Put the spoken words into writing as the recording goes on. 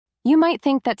You might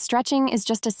think that stretching is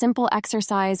just a simple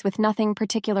exercise with nothing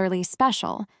particularly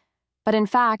special, but in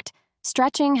fact,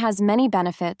 stretching has many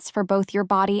benefits for both your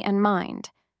body and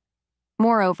mind.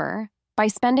 Moreover, by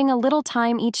spending a little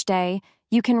time each day,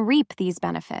 you can reap these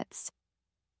benefits.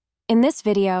 In this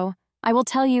video, I will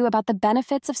tell you about the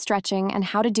benefits of stretching and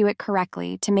how to do it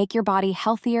correctly to make your body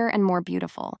healthier and more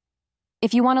beautiful.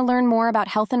 If you want to learn more about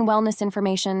health and wellness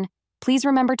information, please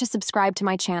remember to subscribe to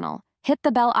my channel. Hit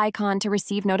the bell icon to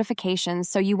receive notifications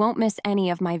so you won't miss any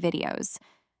of my videos.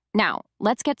 Now,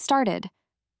 let's get started.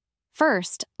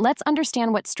 First, let's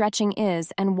understand what stretching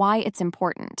is and why it's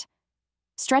important.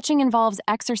 Stretching involves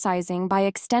exercising by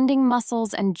extending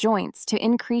muscles and joints to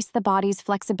increase the body's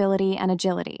flexibility and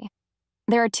agility.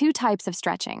 There are two types of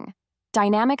stretching: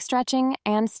 dynamic stretching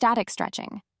and static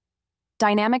stretching.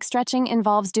 Dynamic stretching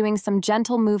involves doing some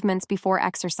gentle movements before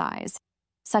exercise,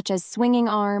 such as swinging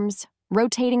arms,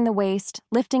 rotating the waist,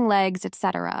 lifting legs,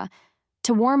 etc.,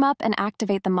 to warm up and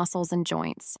activate the muscles and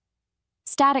joints.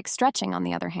 Static stretching, on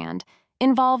the other hand,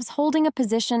 involves holding a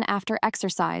position after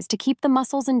exercise to keep the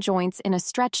muscles and joints in a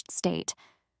stretched state,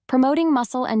 promoting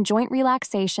muscle and joint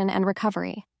relaxation and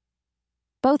recovery.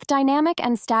 Both dynamic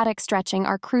and static stretching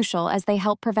are crucial as they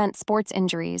help prevent sports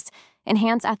injuries,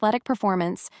 enhance athletic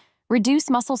performance, reduce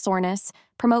muscle soreness,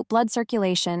 promote blood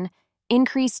circulation,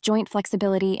 increase joint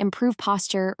flexibility, improve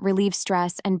posture, relieve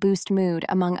stress, and boost mood,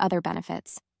 among other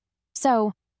benefits.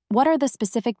 So, what are the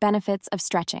specific benefits of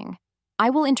stretching? I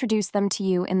will introduce them to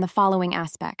you in the following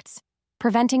aspects.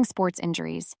 Preventing sports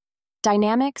injuries.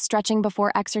 Dynamic stretching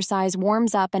before exercise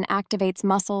warms up and activates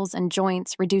muscles and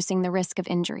joints, reducing the risk of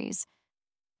injuries.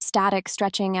 Static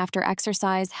stretching after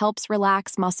exercise helps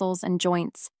relax muscles and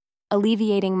joints,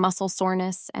 alleviating muscle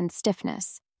soreness and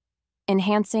stiffness,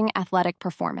 enhancing athletic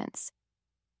performance.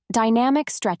 Dynamic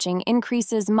stretching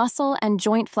increases muscle and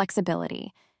joint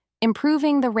flexibility,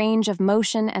 improving the range of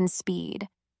motion and speed.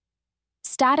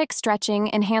 Static stretching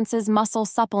enhances muscle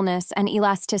suppleness and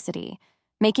elasticity,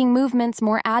 making movements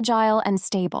more agile and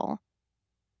stable.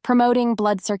 Promoting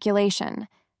blood circulation.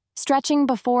 Stretching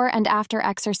before and after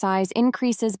exercise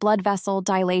increases blood vessel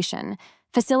dilation,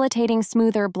 facilitating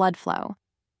smoother blood flow.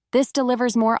 This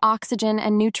delivers more oxygen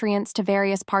and nutrients to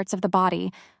various parts of the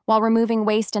body while removing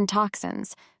waste and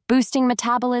toxins, boosting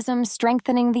metabolism,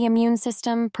 strengthening the immune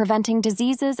system, preventing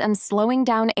diseases, and slowing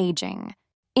down aging.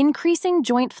 Increasing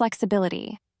joint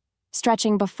flexibility.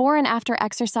 Stretching before and after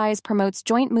exercise promotes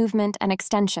joint movement and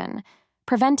extension,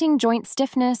 preventing joint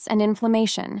stiffness and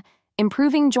inflammation,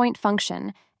 improving joint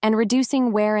function, and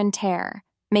reducing wear and tear,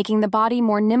 making the body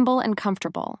more nimble and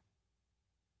comfortable.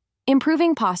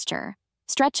 Improving posture.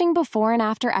 Stretching before and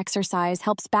after exercise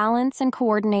helps balance and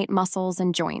coordinate muscles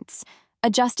and joints,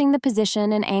 adjusting the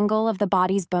position and angle of the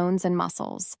body's bones and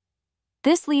muscles.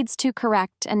 This leads to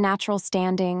correct and natural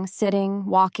standing, sitting,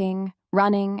 walking,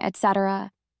 running,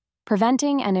 etc.,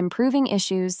 preventing and improving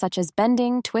issues such as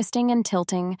bending, twisting, and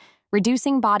tilting,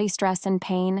 reducing body stress and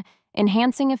pain,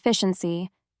 enhancing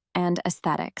efficiency, and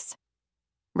aesthetics.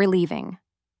 Relieving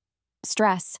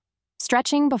stress.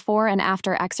 Stretching before and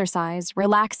after exercise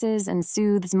relaxes and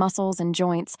soothes muscles and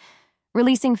joints,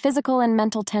 releasing physical and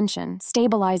mental tension,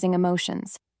 stabilizing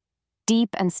emotions. Deep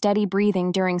and steady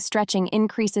breathing during stretching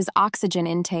increases oxygen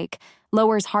intake,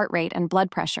 lowers heart rate and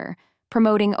blood pressure,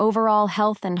 promoting overall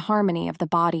health and harmony of the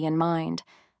body and mind.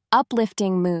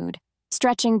 Uplifting mood.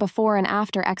 Stretching before and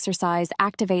after exercise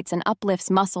activates and uplifts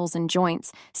muscles and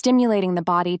joints, stimulating the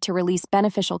body to release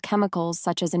beneficial chemicals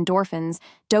such as endorphins,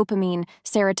 dopamine,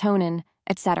 serotonin,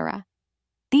 etc.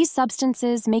 These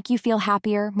substances make you feel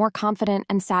happier, more confident,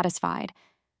 and satisfied.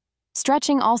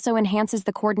 Stretching also enhances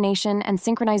the coordination and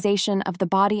synchronization of the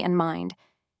body and mind,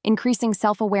 increasing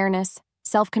self-awareness,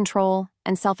 self-control,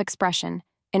 and self-expression,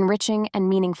 enriching and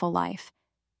meaningful life.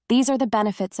 These are the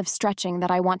benefits of stretching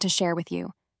that I want to share with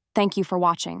you. Thank you for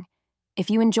watching. If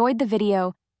you enjoyed the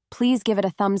video, please give it a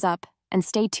thumbs up and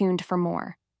stay tuned for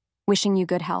more. Wishing you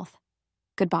good health.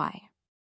 Goodbye.